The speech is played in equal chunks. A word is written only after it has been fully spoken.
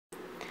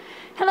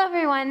Hello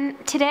everyone!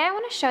 Today I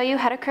want to show you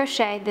how to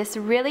crochet this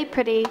really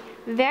pretty,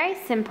 very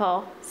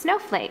simple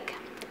snowflake.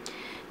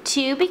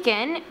 To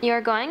begin, you're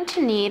going to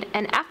need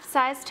an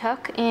F-sized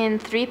hook in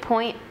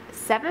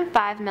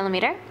 3.75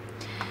 millimeter.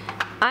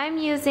 I'm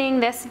using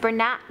this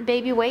Bernat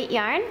baby weight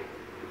yarn,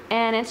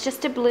 and it's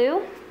just a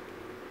blue.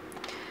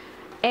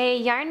 A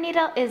yarn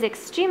needle is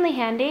extremely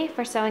handy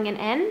for sewing in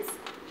ends,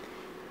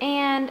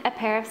 and a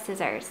pair of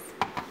scissors.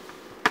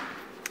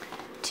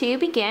 To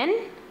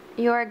begin,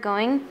 you're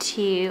going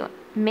to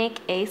make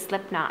a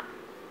slip knot.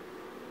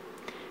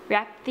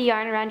 Wrap the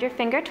yarn around your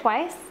finger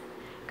twice,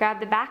 grab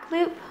the back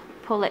loop,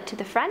 pull it to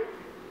the front,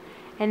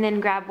 and then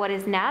grab what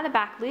is now the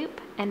back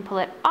loop and pull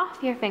it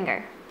off your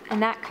finger.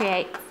 And that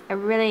creates a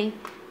really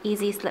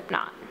easy slip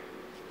knot.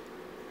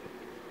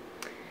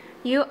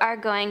 You are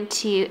going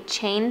to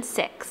chain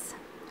 6.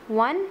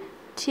 1,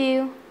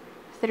 2,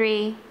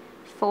 3,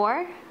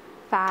 4,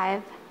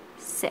 5,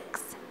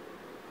 6.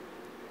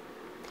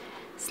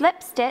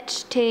 Slip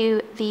stitch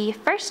to the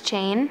first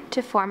chain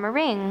to form a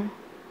ring.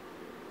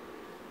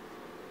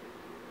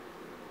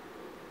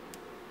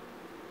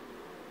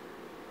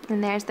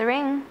 And there's the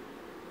ring.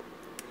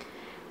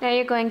 Now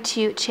you're going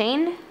to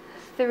chain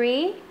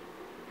 3,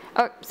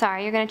 or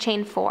sorry, you're going to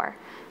chain 4.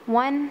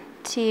 1,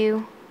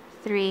 2,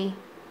 3,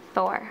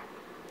 4.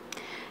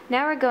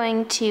 Now we're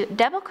going to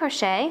double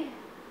crochet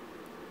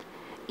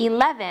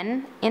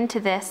 11 into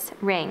this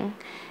ring.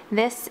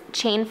 This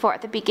chain 4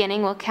 at the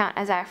beginning will count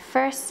as our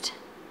first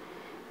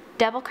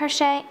double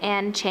crochet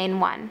and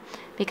chain 1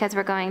 because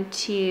we're going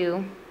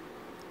to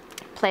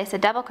place a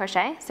double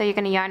crochet. So you're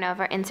going to yarn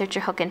over, insert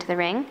your hook into the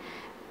ring,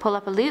 pull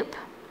up a loop,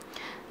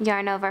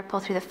 yarn over, pull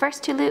through the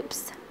first 2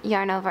 loops,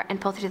 yarn over and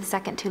pull through the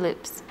second 2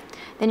 loops.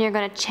 Then you're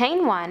going to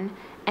chain 1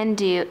 and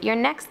do your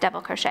next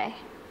double crochet.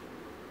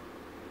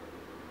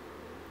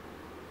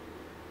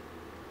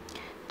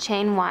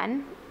 Chain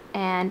 1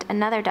 and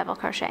another double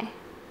crochet.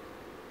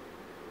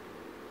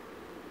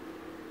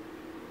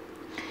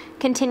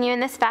 Continue in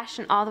this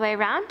fashion all the way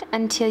around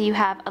until you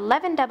have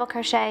 11 double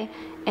crochet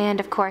and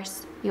of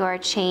course your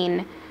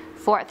chain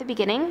 4 at the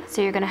beginning,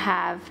 so you're going to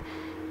have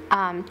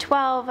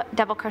 12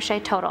 double crochet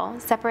total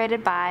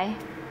separated by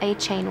a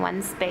chain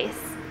 1 space.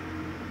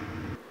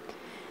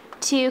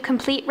 To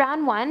complete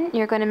round 1,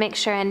 you're going to make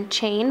sure and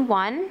chain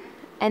 1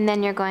 and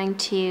then you're going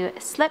to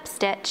slip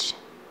stitch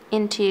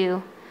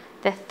into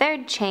the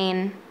 3rd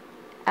chain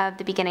of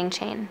the beginning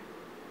chain.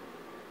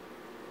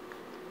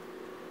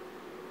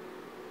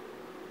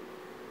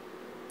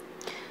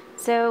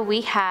 So we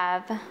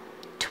have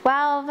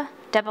 12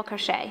 double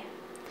crochet.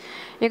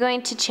 You're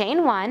going to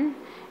chain 1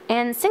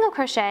 and single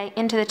crochet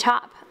into the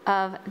top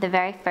of the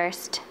very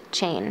first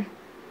chain.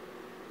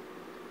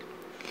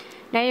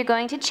 Now you're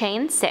going to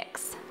chain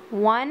 6.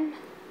 1,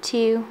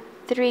 2,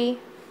 3,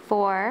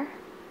 4,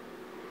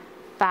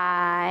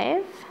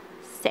 5,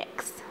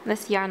 6.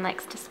 This yarn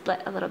likes to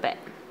split a little bit.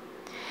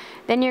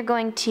 Then you're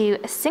going to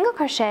single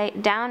crochet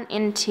down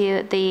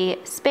into the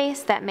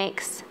space that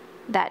makes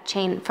that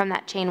chain from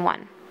that chain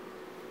 1.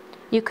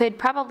 You could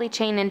probably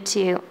chain into,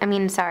 you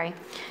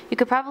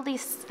could probably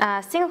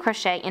single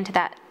crochet into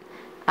that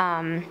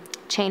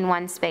chain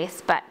 1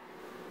 space,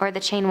 or the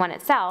chain 1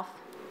 itself,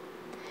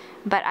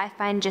 but I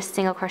find just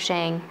single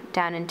crocheting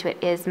down into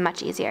it is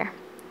much easier.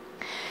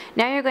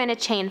 Now you're going to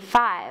chain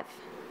 5.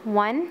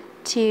 1,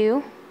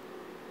 2,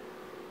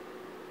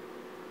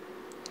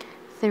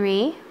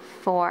 3,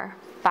 4,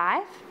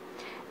 5,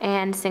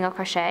 and single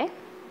crochet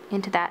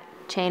into that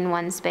chain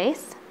 1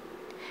 space.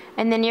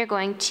 And then you're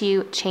going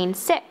to chain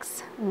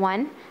 6.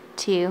 1,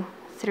 2,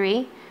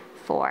 3,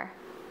 4,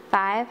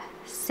 5,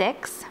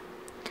 6.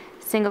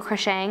 Single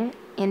crocheting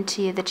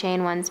into the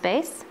chain 1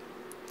 space.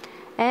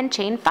 And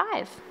chain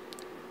 5.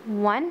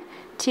 1,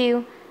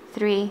 2,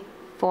 3,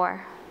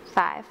 4,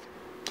 5.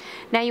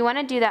 Now you want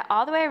to do that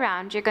all the way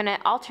around. You're going to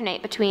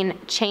alternate between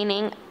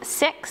chaining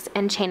 6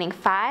 and chaining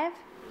 5,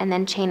 and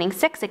then chaining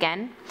 6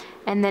 again,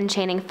 and then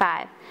chaining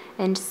 5.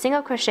 And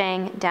single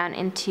crocheting down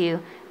into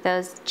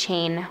those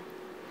chain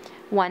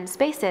 1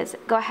 spaces.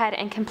 Go ahead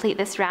and complete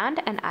this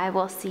round and I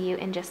will see you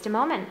in just a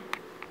moment.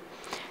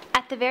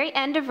 At the very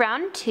end of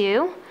round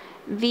 2,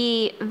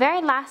 the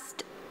very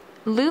last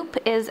loop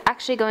is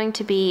actually going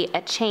to be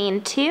a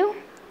chain 2,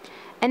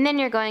 and then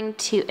you're going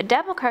to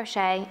double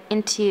crochet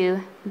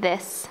into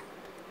this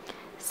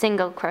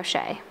single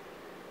crochet,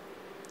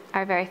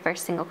 our very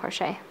first single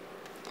crochet.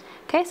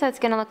 Okay, so it's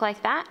going to look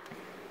like that.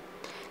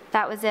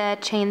 That was a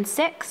chain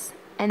 6,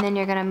 and then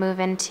you're going to move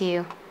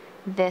into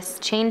this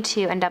chain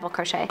 2 and double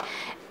crochet.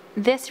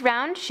 This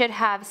round should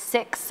have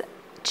 6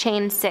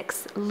 chain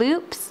 6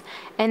 loops,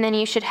 and then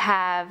you should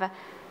have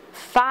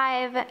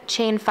 5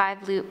 chain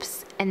 5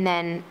 loops, and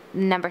then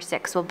number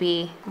 6 will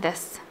be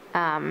this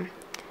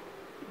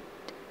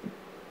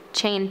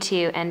chain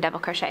 2 and double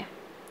crochet.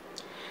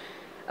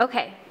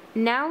 Okay,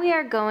 now we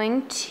are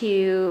going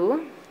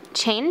to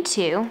chain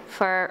 2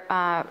 for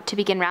to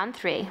begin round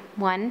 3.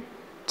 1,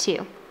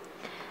 2,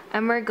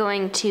 and we're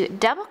going to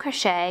double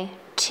crochet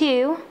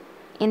 2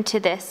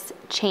 into this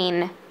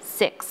chain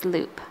 6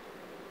 loop.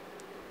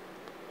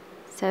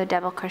 So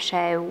double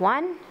crochet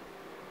 1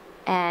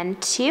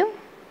 and 2.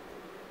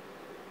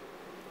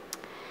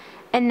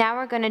 And now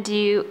we're going to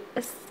do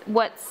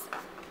what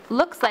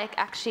looks like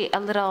actually a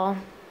little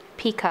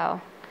picot,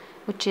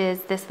 which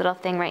is this little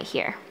thing right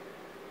here.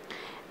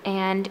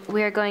 And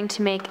we're going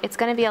to make, it's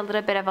going to be a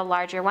little bit of a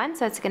larger one,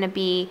 so it's going to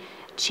be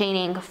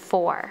chaining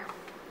 4.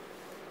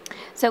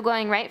 So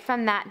going right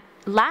from that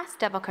last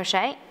double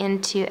crochet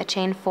into a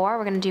chain 4,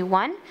 we're going to do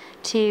 1,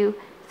 2,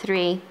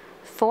 3,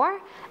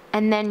 4,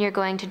 and then you're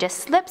going to just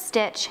slip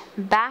stitch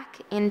back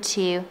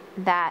into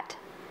that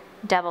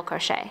double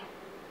crochet.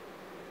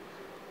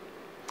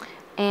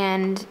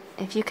 And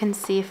if you can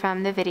see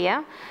from the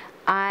video,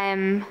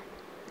 I'm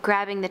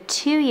grabbing the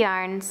 2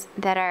 yarns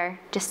that are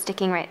just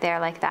sticking right there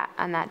like that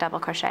on that double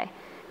crochet,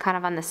 kind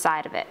of on the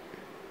side of it,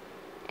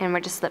 and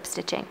we're just slip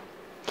stitching.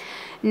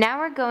 Now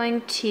we're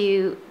going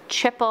to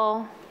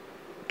treble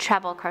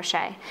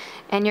crochet,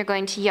 and you're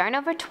going to yarn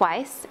over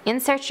twice,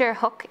 insert your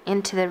hook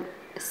into the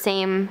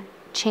same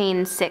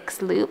chain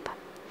 6 loop,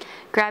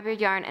 grab your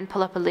yarn and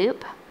pull up a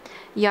loop,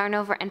 yarn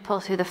over and pull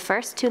through the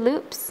first 2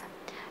 loops,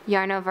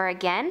 yarn over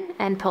again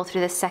and pull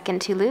through the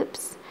second 2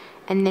 loops,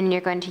 and then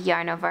you're going to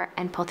yarn over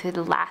and pull through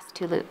the last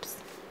 2 loops.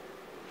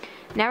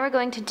 Now we're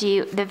going to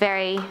do the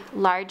very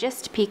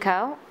largest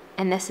picot,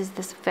 and this is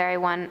this very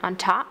one on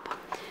top,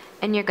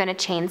 and you're going to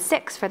chain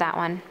 6 for that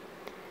one.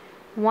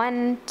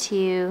 1,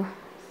 2,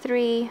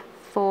 3,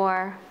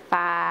 4,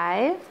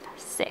 5,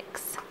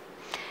 6.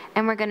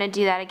 And we're going to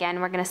do that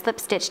again. We're going to slip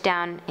stitch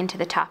down into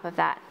the top of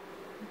that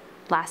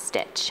last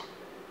stitch.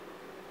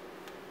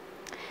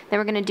 Then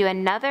we're going to do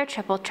another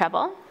triple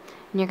treble,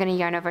 and you're going to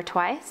yarn over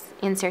twice,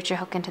 insert your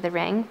hook into the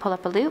ring, pull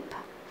up a loop.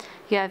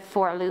 You have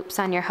 4 loops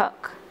on your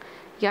hook.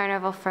 Yarn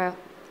over for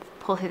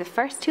pull through the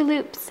first 2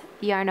 loops,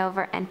 yarn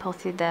over and pull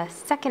through the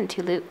second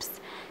 2 loops,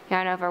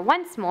 yarn over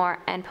once more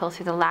and pull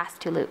through the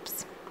last 2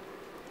 loops.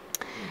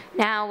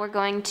 Now we're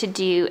going to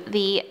do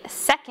the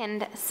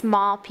second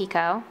small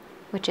picot,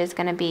 which is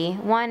going to be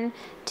 1,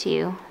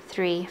 2,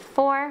 3,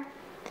 4,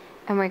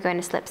 and we're going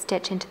to slip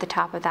stitch into the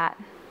top of that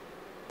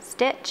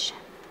stitch.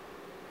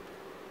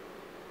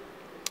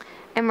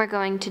 And we're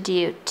going to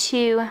do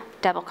 2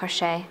 double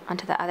crochet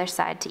onto the other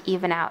side to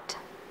even out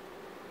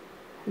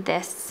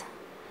this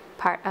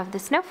part of the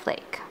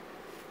snowflake.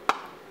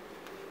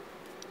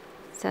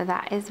 So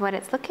that is what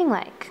it's looking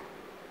like.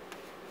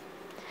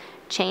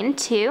 Chain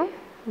 2,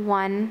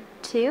 1,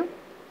 2,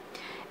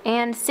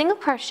 and single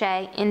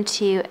crochet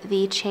into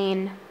the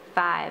chain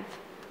 5.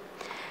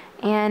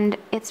 And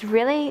it's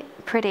really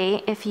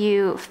pretty if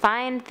you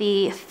find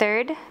the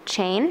 3rd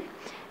chain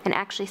and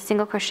actually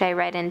single crochet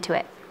right into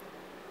it.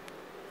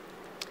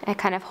 It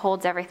kind of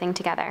holds everything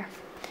together.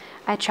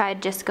 I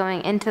tried just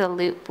going into the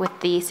loop with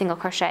the single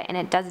crochet and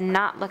it does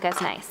not look as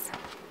nice.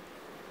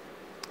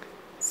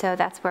 So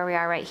that's where we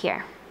are right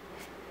here.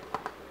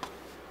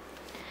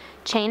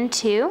 Chain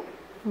 2,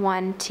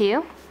 1,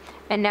 2,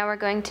 and now we're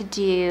going to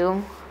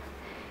do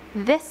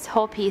this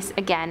whole piece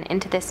again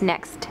into this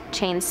next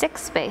chain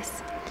 6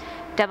 space.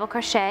 Double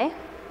crochet,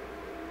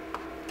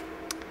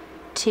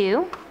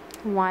 2,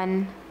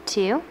 1,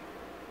 2,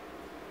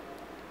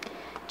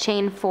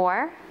 chain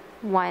 4,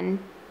 1,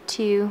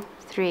 2,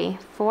 3,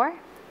 4.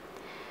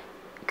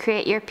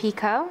 Create your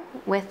picot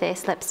with a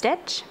slip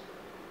stitch.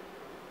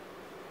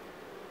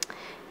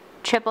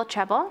 Triple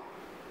treble,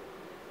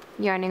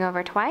 yarning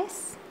over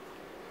twice.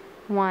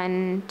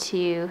 1,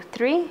 2,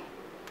 3.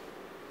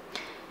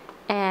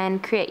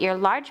 And create your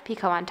large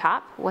picot on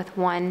top with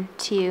 1,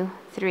 2,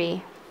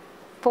 3,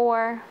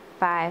 4,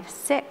 5,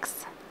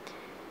 6.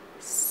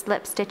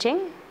 Slip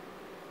stitching.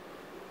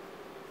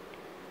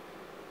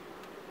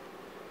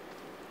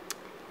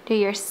 Do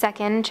your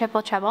second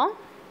triple treble.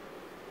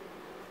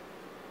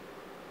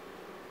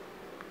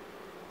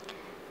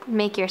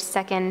 Make your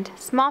second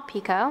small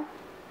picot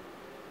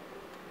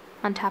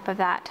on top of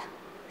that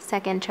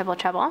second triple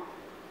treble.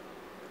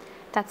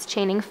 That's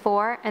chaining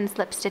 4 and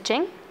slip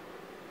stitching.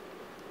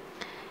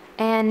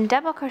 And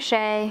double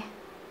crochet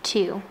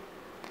 2.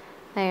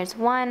 There's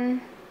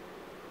 1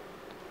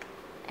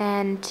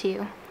 and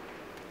 2.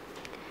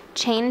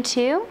 Chain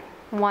 2,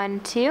 1,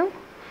 2,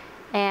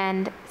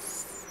 and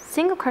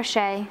single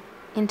crochet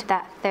into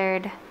that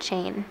 3rd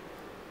chain.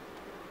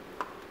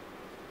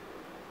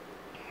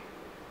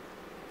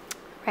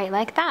 Right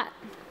like that.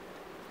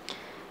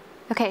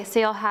 Okay, so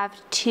you'll have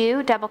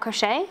 2 double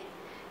crochet,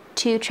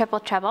 2 triple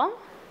treble,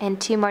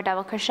 and 2 more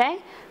double crochet,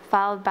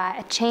 followed by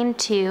a chain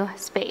 2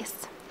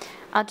 space.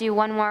 I'll do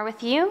one more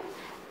with you,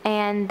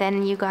 and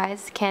then you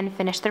guys can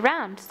finish the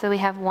round. So we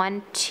have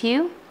 1,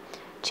 2,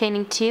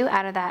 chaining 2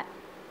 out of that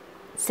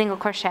single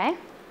crochet,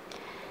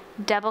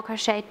 double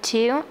crochet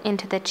 2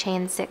 into the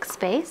chain 6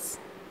 space,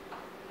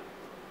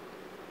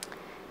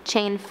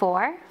 chain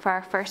 4 for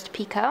our first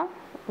picot,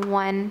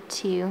 1,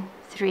 2,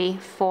 3,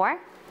 4,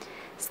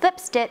 slip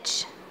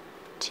stitch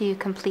to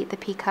complete the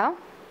picot,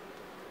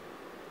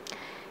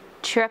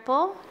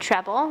 triple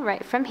treble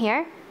right from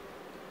here,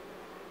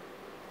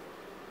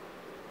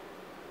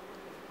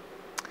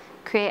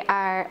 create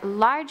our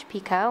large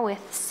picot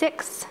with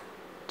 6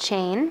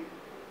 chain,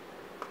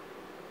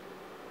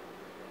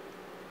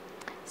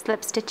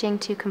 slip stitching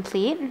to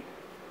complete.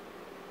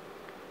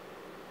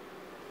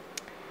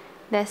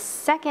 The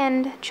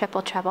second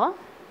triple treble.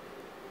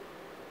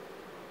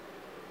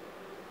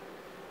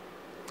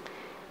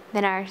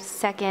 Then our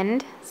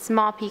second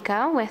small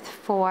picot with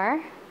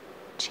 4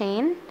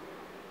 chain.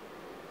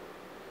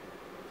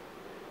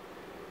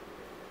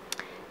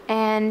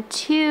 And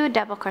 2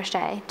 double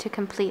crochet to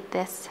complete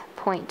this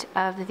point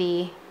of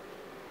the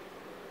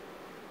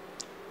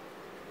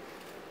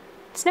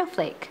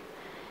snowflake.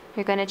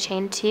 You're going to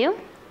chain 2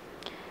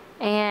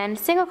 and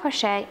single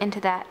crochet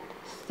into that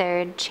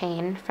third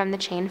chain from the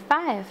chain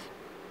 5.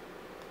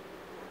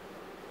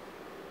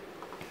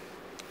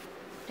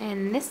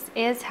 And this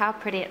is how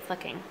pretty it's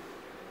looking.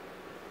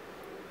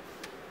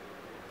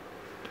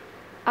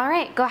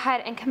 Alright, go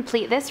ahead and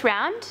complete this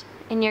round,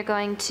 and you're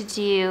going to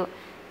do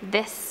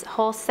this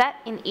whole set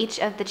in each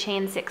of the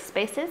chain 6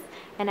 spaces,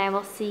 and I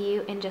will see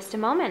you in just a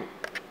moment.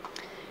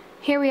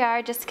 Here we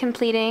are just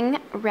completing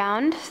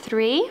round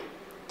 3,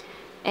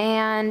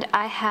 and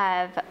I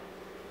have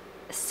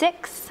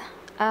 6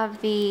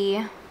 of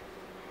the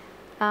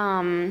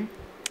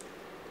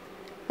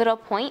little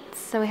points.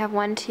 So we have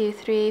 1, 2,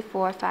 3,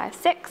 4, 5,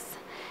 6,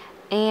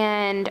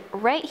 and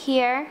right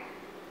here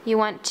you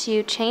want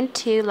to chain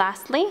 2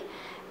 lastly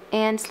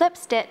and slip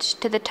stitch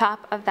to the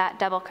top of that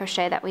double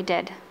crochet that we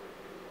did.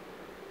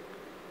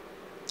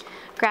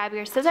 Grab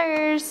your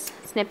scissors,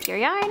 snip your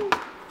yarn,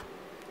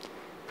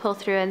 pull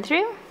through and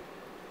through,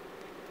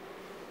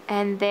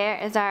 and there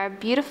is our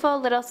beautiful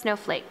little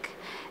snowflake.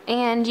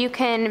 And you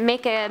can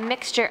make a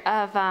mixture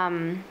of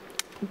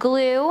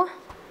glue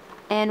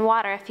and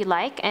water if you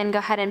like, and go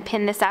ahead and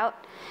pin this out,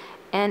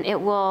 and it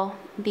will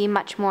be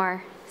much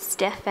more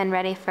stiff and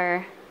ready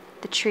for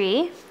the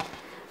tree.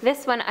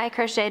 This one I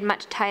crocheted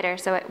much tighter,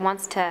 so it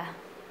wants to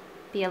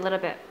be a little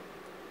bit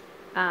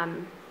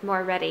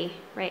more ready,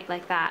 right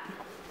like that.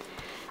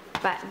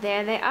 But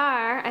there they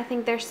are. I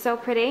think they're so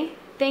pretty.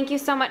 Thank you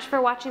so much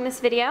for watching this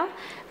video.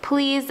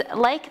 Please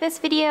like this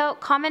video,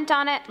 comment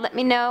on it, let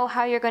me know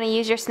how you're going to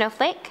use your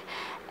snowflake.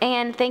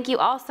 And thank you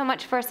all so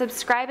much for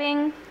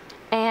subscribing,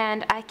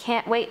 and I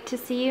can't wait to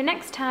see you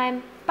next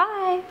time.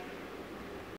 Bye!